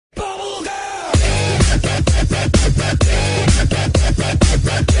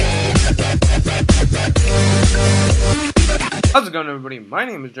How's it going, everybody? My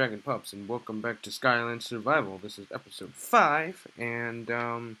name is Dragon Pups, and welcome back to Skyland Survival. This is episode 5, and,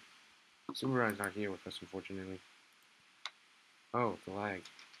 Superbrine's not here with us, unfortunately. Oh, the lag.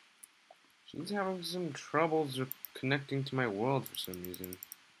 She's having some troubles connecting to my world for some reason,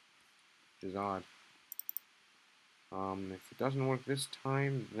 which is odd. If it doesn't work this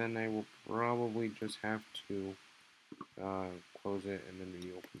time, then I will probably just have to, close it and then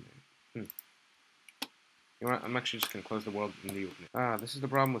reopen it. You know what? I'm actually just gonna close the world and reopen it. This is the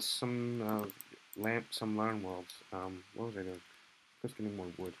problem with some learn worlds. What was I doing? Just getting more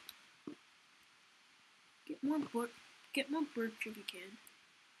wood. Get more birch if you can.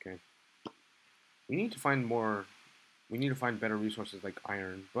 Okay. We need to find better resources like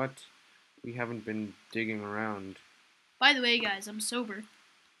iron, but we haven't been digging around. By the way, guys, I'm sober.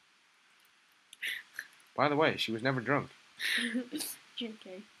 By the way, she was never drunk.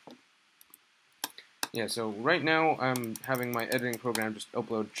 JK. Yeah, so right now I'm having my editing program just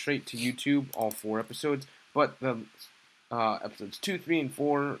upload straight to YouTube, all 4 episodes, but the episodes 2, 3, and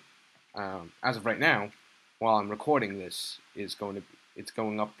 4, as of right now, while I'm recording this, it's going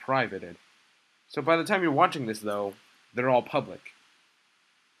up privated. So by the time you're watching this, though, they're all public.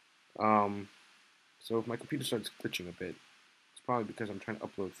 So if my computer starts glitching a bit, it's probably because I'm trying to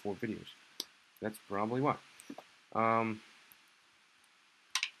upload 4 videos. That's probably why.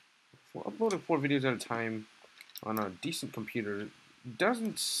 Uploading 4 videos at a time on a decent computer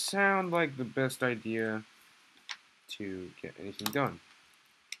doesn't sound like the best idea to get anything done.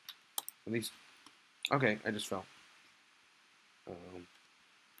 At least, okay, I just fell.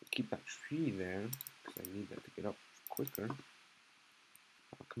 Keep that tree there, because I need that to get up quicker.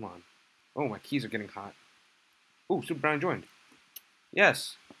 Oh, come on. Oh, my keys are getting hot. Oh, Superbrine's joined.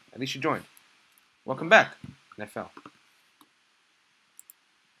 Yes, at least you joined. Welcome back. And I fell.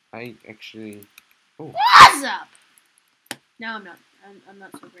 I actually... Oh. What's up? No, I'm not. I'm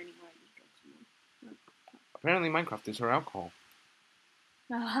not sober anymore. I just drank some more. Apparently Minecraft is her alcohol.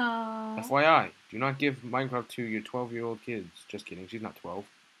 Uh-huh. FYI, do not give Minecraft to your 12-year-old kids. Just kidding, she's not 12.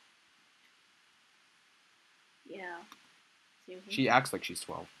 Yeah. Seriously? She acts like she's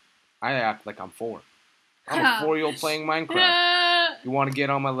 12. I act like I'm 4. I'm a 4-year-old playing Minecraft. You want to get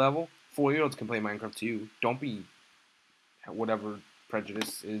on my level? 4-year-olds can play Minecraft too. Don't be whatever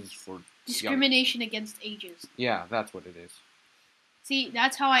prejudice is for discrimination against ages. Yeah, that's what it is. See,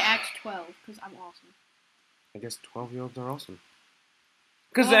 that's how I act 12, because I'm awesome. I guess 12-year-olds are awesome.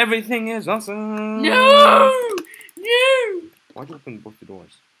 Because everything is awesome! No! No! Why'd you open both the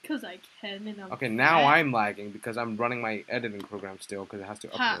doors? Because I can, and I'm okay, now I'm lagging because I'm running my editing program still because it has to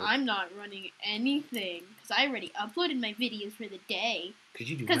upload. I'm not running anything because I already uploaded my videos for the day.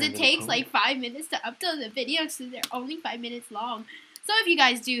 Because it takes like 5 minutes to upload the video, so they're only 5 minutes long. So if you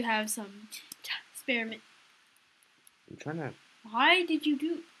guys do have some experiment, I'm trying to. Why did you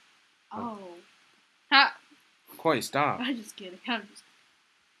do? Oh, ha! Koi, stop! I'm just kidding. I'm just.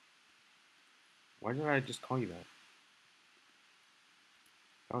 Why did I just call you that?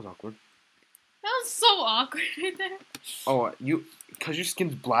 That was awkward. That was so awkward right there. Oh, because your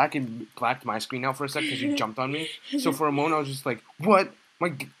skin's black and blacked my screen out for a sec because you jumped on me. So for a moment I was just like, what?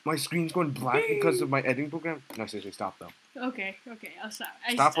 My screen's going black because of my editing program? No, seriously, stop though. Okay, I'll stop.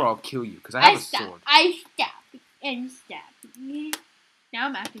 Stop or I'll kill you because I have a sword. I stop and stop. Now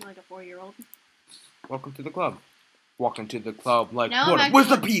I'm acting like a 4-year-old. Welcome to the club. Walk into the club like, now what? Where's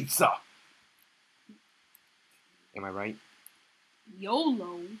the pizza? Am I right?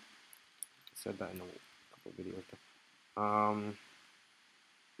 YOLO. I said that in a couple of videos.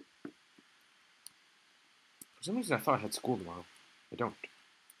 For some reason I thought I had school tomorrow. I don't.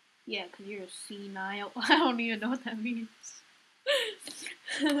 Yeah, because you're senile. I don't even know what that means.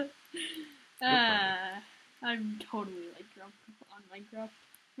 I'm totally like drunk on Minecraft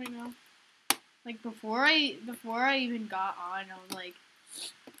right now. Like before I even got on, I was like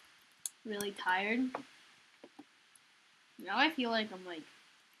really tired. Now I feel like I'm like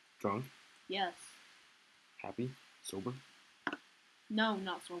drunk? Yes. Happy? Sober? No,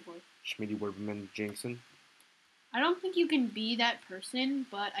 not sober. Schmitty Werberman Jackson? I don't think you can be that person,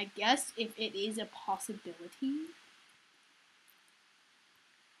 but I guess if it is a possibility.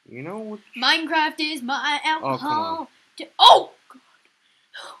 You know what? Minecraft is my alcohol. Oh, come on. Oh, God.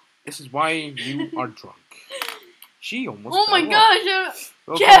 This is why you are drunk. She almost Oh my gosh.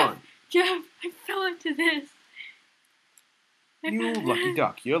 Oh, Jeff, I fell into this. You lucky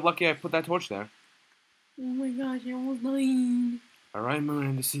duck. You're lucky I put that torch there. Oh my gosh, I almost died. Alright,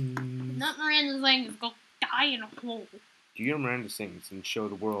 Miranda sings. Not Miranda sings, go die in a hole. Do your Miranda sings and show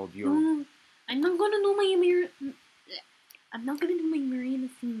the world your... I'm not gonna do my Miranda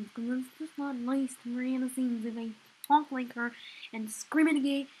sings, because it's just not nice to Miranda sings if I talk like her and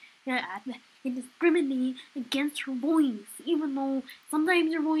discriminate and discriminate against her voice, even though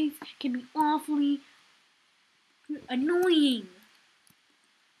sometimes her voice can be awfully annoying.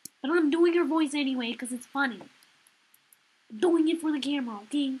 But I'm doing her voice anyway because it's funny. I'm doing it for the camera,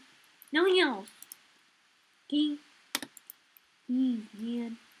 okay? Nothing else. Okay? Jeez,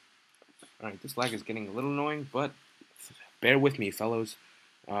 man. Alright, this lag is getting a little annoying, but bear with me, fellows.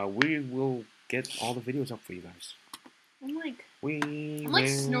 We will get all the videos up for you guys. I'm like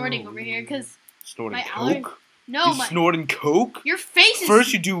snorting over here because Snorting my coke? No, you snorting coke? Your face is...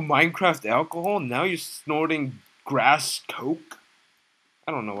 First you do Minecraft alcohol, now you're snorting grass coke?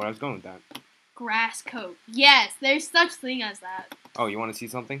 I don't know where I was going with that. Grass coke. Yes, there's such thing as that. Oh, you want to see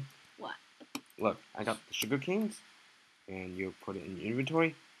something? What? Look, I got the sugar canes, and you put it in your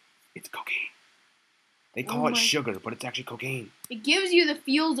inventory. It's cocaine. They call it sugar, but it's actually cocaine. It gives you the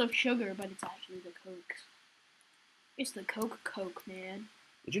feels of sugar, but it's actually the coke. It's the Coke, man.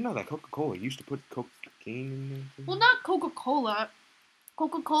 Did you know that Coca-Cola used to put cocaine in there? Well, not Coca-Cola.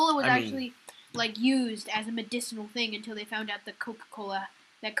 Coca-Cola was actually like used as a medicinal thing until they found out that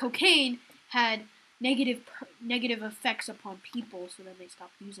cocaine had negative effects upon people, so then they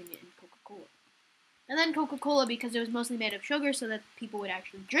stopped using it in Coca-Cola. And then Coca-Cola, because it was mostly made of sugar, so that people would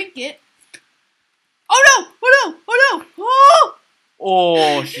actually drink it. Oh no! Oh no! Oh no! Oh!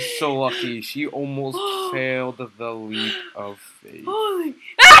 Oh, she's so lucky. She almost failed the leap of faith. Holy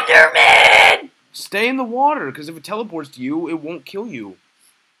Enderman! Stay in the water, because if it teleports to you, it won't kill you.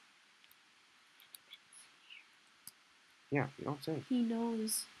 Yeah, you don't say. He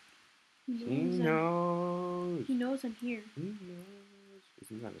knows. He knows. He knows I'm here. He knows.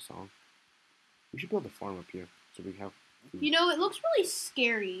 Isn't that a song? We should build a farm up here, so we have food. You know, it looks really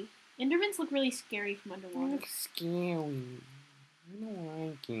scary. Endermans look really scary from underwater. They look scary. I don't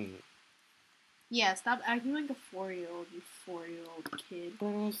like it. Yeah, stop acting like a 4-year-old, you 4-year-old kid. But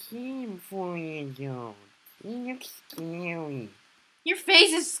I am 4-years-old. You look scary. Your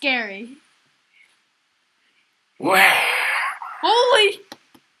face is scary. Wow. Holy!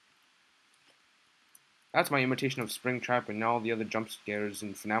 That's my imitation of Springtrap and all the other jump scares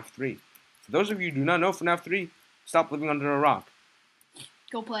in FNAF 3. For those of you who do not know FNAF 3, stop living under a rock.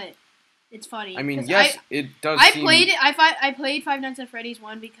 Go play it. It's funny. I mean, yes, it does. I played Five Nights at Freddy's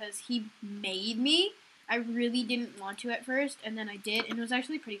 1 because he made me. I really didn't want to at first, and then I did, and it was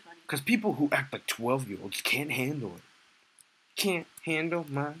actually pretty funny. Because people who act like 12-year-olds can't handle it. Can't handle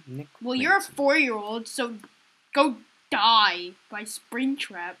my Nick. Well, you're a 4-year-old, so go die by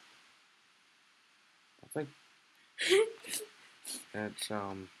Springtrap. That's like. That's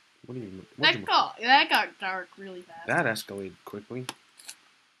What do you mean? That got dark really fast. That escalated quickly.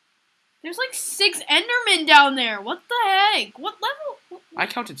 There's like 6 Endermen down there. What the heck? What level? What? I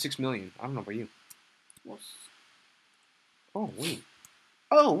counted 6 million. I don't know about you. Well, oh wait.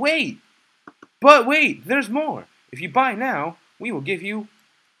 Oh wait. But wait, there's more. If you buy now, we will give you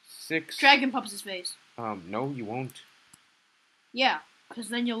 6. Dragon Pups' face. No, you won't. Yeah, because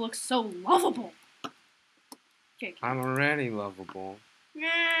then you'll look so lovable. Okay. I'm already lovable.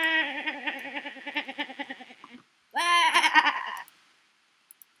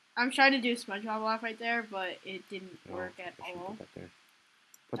 I'm trying to do SpongeBob laugh right there, but it didn't work at all.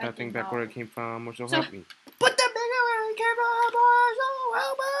 Put that thing back where it came from, or so help me. Put that thing where it came from, or so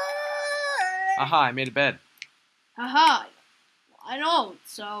help me! Aha, I made a bed. Haha. Well, I don't,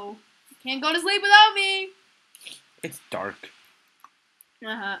 so you can't go to sleep without me. It's dark.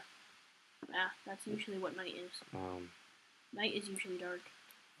 Yeah, that's usually what night is. Night is usually dark.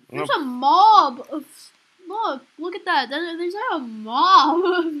 There's a mob of... Look at that. There's like a mob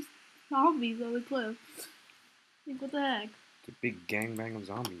of zombies on the cliff. Like, what the heck? It's a big gangbang of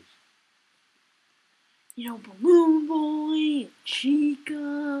zombies. You know, Balloon Boy, and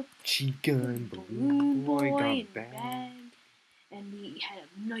Chica. Chica and Balloon Boy got bad. And we had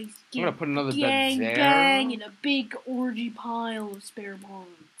a nice I'm gonna put another gang bed there. bang and a big orgy pile of spare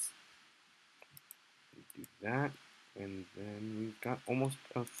parts. Do that, and then we've got almost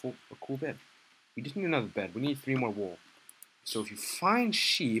a cool bed. We just need another bed. We need 3 more wool. So if you find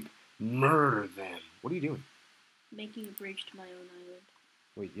sheep, murder them. What are you doing? Making a bridge to my own island.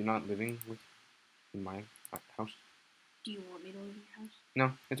 Wait, you're not living in my house? Do you want me to live in your house?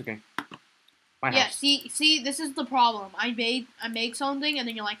 No, it's okay. My yeah, house. see, this is the problem. I make something, and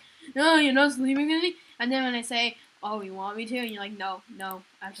then you're like, no, you're not sleeping with me. And then when I say, oh, you want me to? And you're like, no,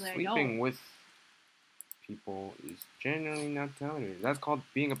 actually I don't. Sleeping with people is generally not telling you. That's called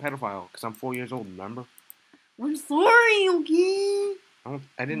being a pedophile, because I'm 4 years old, remember? I'm sorry, okay?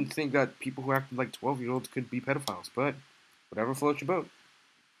 I didn't think that people who acted like 12-year-olds could be pedophiles, but whatever floats your boat.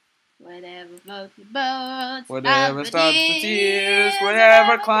 Whatever floats your boat. Whatever stops the tears.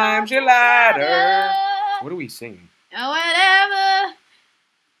 Whatever climbs your ladder. What are we singing? Whatever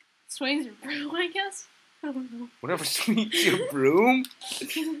swings your broom, I guess. I don't know. Whatever swings your broom?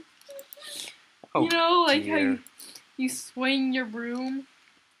 Oh, you know, like dear. how you swing your broom.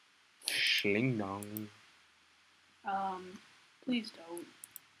 Schling dong. Please don't.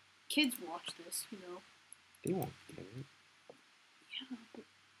 Kids watch this, you know. They won't get it. Yeah, but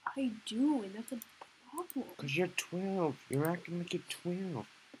I do, and that's a problem. Because you're 12. You're acting like you're 12.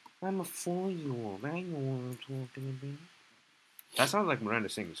 I'm a 4-year-old. I know what I'm talking about. That sounds like Miranda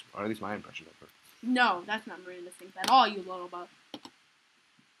sings, or at least my impression of her. No, that's not Miranda sings at all, you lullaby.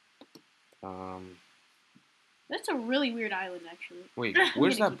 That's a really weird island, actually. Wait,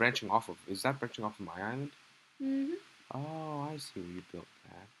 where's that branching off of? Is that branching off of my island? Mm-hmm. Oh, I see where you built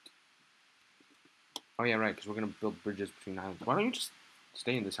that. Oh, yeah, right, because we're going to build bridges between islands. Why don't you just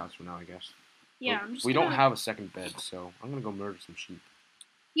stay in this house for now, I guess? Yeah, Look, I'm just we gonna... don't have a second bed, so I'm going to go murder some sheep.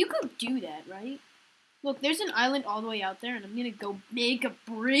 You could do that, right? Look, there's an island all the way out there, and I'm going to go make a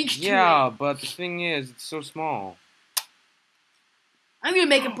bridge to Yeah, it. but the thing is, it's so small. I'm going to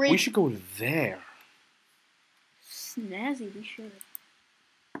make a bridge. We should go there. Snazzy, we should.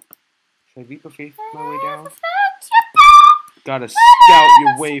 Should I leap of faith my way down? Gotta scout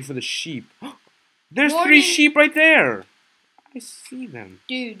your way for the sheep. There's Warning. 3 sheep right there. I see them.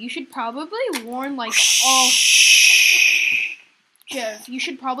 Dude, you should probably warn, like, all... Jeff, you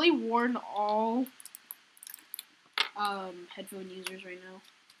should probably warn all headphone users right now.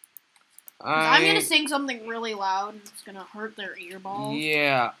 'Cause I'm gonna sing something really loud and it's gonna hurt their earballs.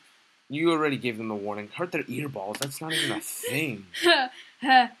 Yeah. You already gave them the warning. Hurt their earballs. That's not even a thing.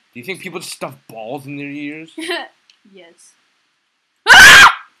 Do you think people just stuff balls in their ears? Yes.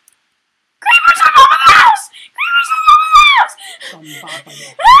 Ah! Creepers are over the house! Creepers are over the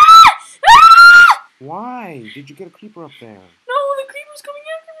house! Why? Did you get a creeper up there? No, the creeper's coming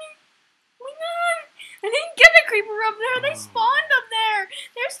after me. Oh my god. I didn't get the creeper up there. They spawned up there.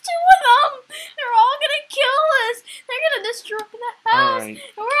 There's 2 of them. They're all gonna kill us. They're gonna destroy the house. Alright.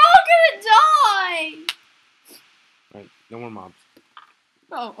 And we're all gonna die. Right. No more mobs.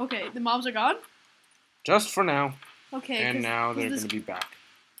 Oh, okay. The mobs are gone? Just for now. Okay. And now they're going to be back.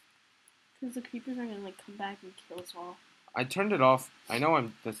 Because the creepers are gonna, like, come back and kill us all. I turned it off. I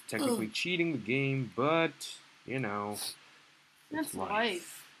know that's technically cheating the game, but, you know. That's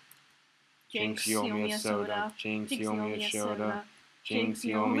life. Jinx, you owe me a soda. Jinx, you owe me a soda. Jinx,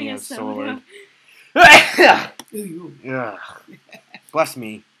 you owe me a sword. Ugh. Bless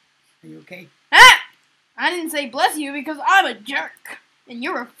me. Are you okay? Ah! I didn't say bless you because I'm a jerk. And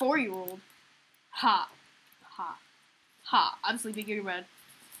you're a 4-year-old. Ha. Ha. Ha. I'm sleeping in your bed.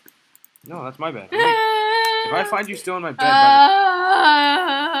 No, that's my bed. If I find you still in my bed,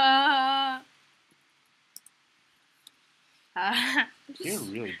 you're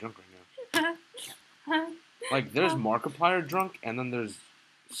really drunk right now. Like, there's Markiplier drunk, and then there's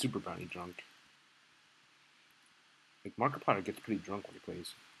Super Brownie drunk. Like, Markiplier gets pretty drunk when he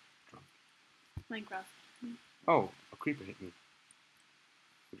plays drunk. Minecraft. Oh, a creeper hit me.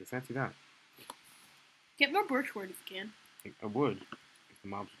 Would you fancy that? Get more birchwood if you can. I would, if the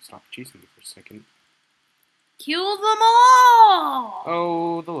mobs would stop chasing me for a second. Kill them all!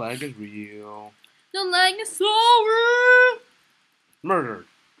 Oh, the lag is real. The lag is so real! Murder.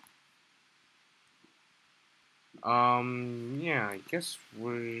 Yeah, I guess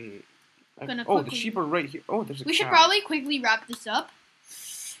we're... Gonna oh, the quickly- sheep are right here. Oh, there's a We should cow. probably quickly wrap this up.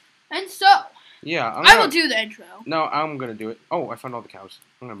 And so, Yeah, I will do the intro. No, I'm gonna do it. Oh, I found all the cows.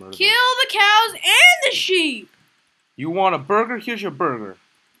 I'm gonna murder Kill them. the cows and the sheep! You want a burger? Here's your burger.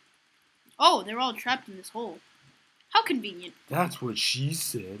 Oh, they're all trapped in this hole. How convenient. That's what she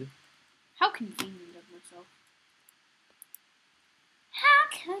said. How convenient of myself. How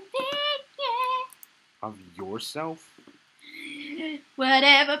convenient. Of yourself?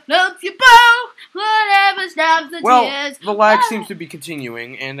 Whatever floats your boat, whatever stops the Well, tears. the lag seems to be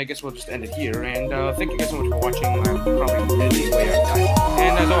continuing, and I guess we'll just end it here. And thank you guys so much for watching. I'm probably really way out of time.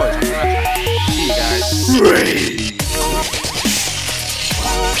 And as always, I'm see you guys.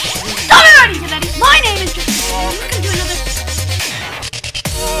 Stop it already, Daddy! My name is Justin. I'm gonna do another.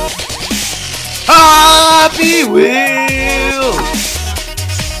 Happy Wheels!